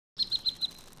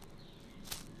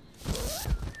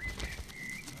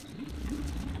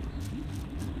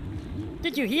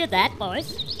Did you hear that,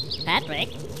 boys? Patrick,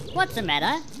 what's the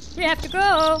matter? We have to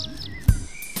go.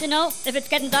 You know, if it's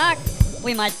getting dark,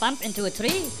 we might bump into a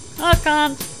tree. I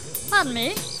can't. Pardon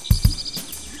me.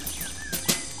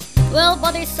 Well,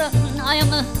 buddies, I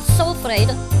am so afraid.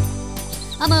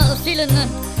 I'm feeling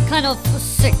kind of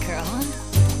sick.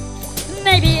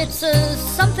 Maybe it's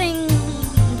something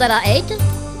that I ate.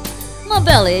 My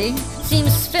belly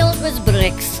seems filled with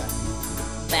bricks.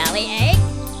 Bellyache?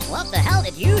 What the hell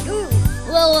did you do?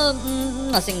 Well,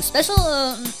 nothing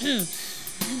special.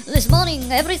 This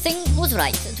morning everything was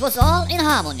right. It was all in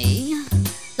harmony.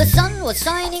 The sun was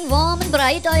shining warm and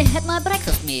bright. I had my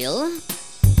breakfast meal.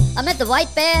 I met the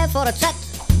white bear for a chat.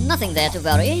 Nothing there to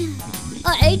worry.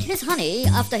 I ate his honey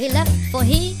after he left, for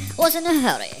he was in a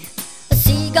hurry. A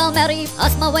seagull Mary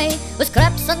passed my way with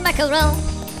crabs and mackerel.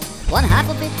 One half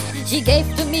of it she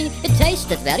gave to me. It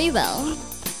tasted very well.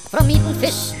 From eating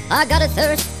fish I got a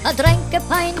thirst. I drank a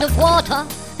pint of water,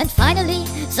 and finally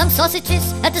some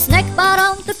sausages at the snack bar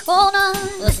round the corner.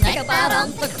 The snack bar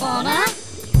round the corner?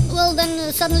 Well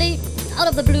then, suddenly, out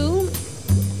of the blue,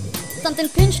 something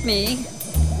pinched me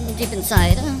deep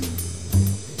inside.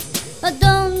 I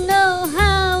don't know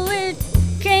how it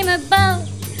came about.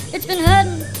 It's been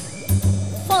hurting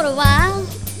for a while.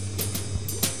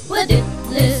 Where did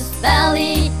this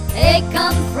belly ache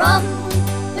come from?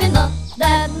 We're not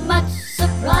that much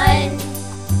surprised.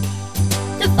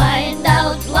 To find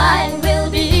out why will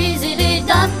be easily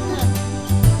done.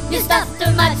 You stuffed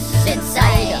too much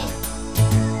inside.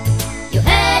 You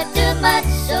had too much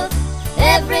of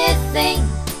everything.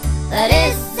 That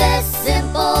is a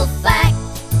simple fact.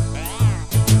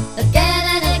 Again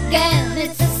and again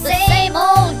it's the same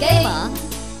old game.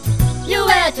 You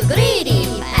were too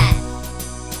greedy, Pat.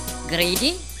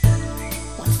 Greedy?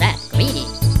 What's that, greedy?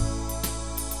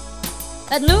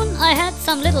 At noon I had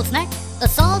some little snack. A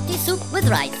salty soup with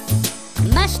rice,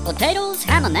 mashed potatoes,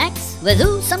 ham and eggs, with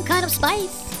some kind of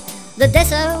spice. The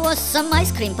dessert was some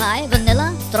ice cream pie,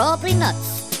 vanilla, strawberry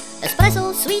nuts.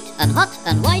 Espresso, sweet and hot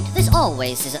and white, this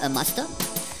always is a must.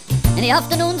 In the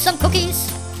afternoon some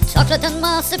cookies, chocolate and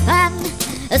marzipan.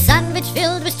 A sandwich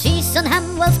filled with cheese and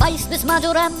ham, well spiced with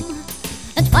marjoram.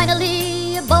 And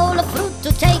finally a bowl of fruit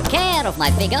to take care of my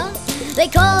figure. They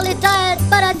call it diet,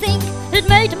 but I think it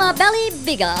made my belly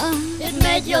bigger. It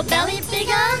made your belly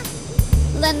bigger?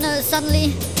 Then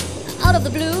suddenly, out of the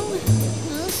blue,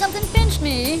 something pinched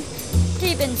me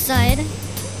deep inside.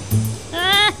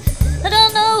 I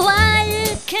don't know why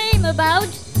it came about.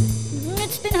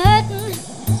 It's been hurting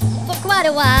for quite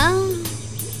a while.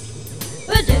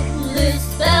 Where did this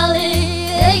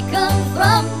belly ache come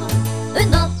from? With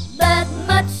not that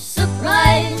much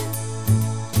surprise.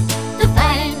 To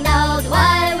find out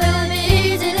why will be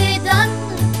easily done.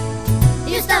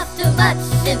 You stuffed too much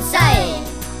inside.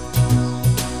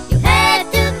 You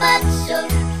had too much of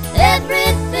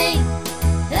everything.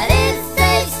 That is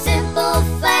a simple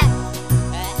fact.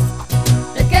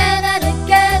 Again and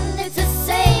again it's the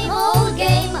same old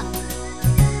game.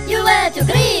 You were too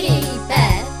greedy,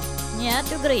 Pat. Yeah,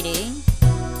 too greedy.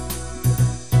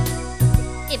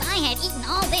 If I had eaten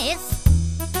all this,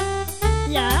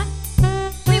 yeah,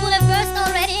 we would have burst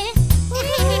already.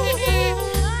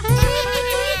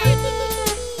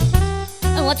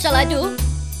 And what shall I do?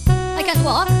 I can't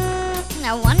walk.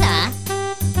 No wonder.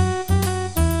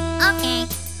 Okay,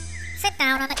 sit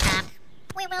down on the cot.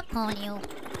 We will pull you.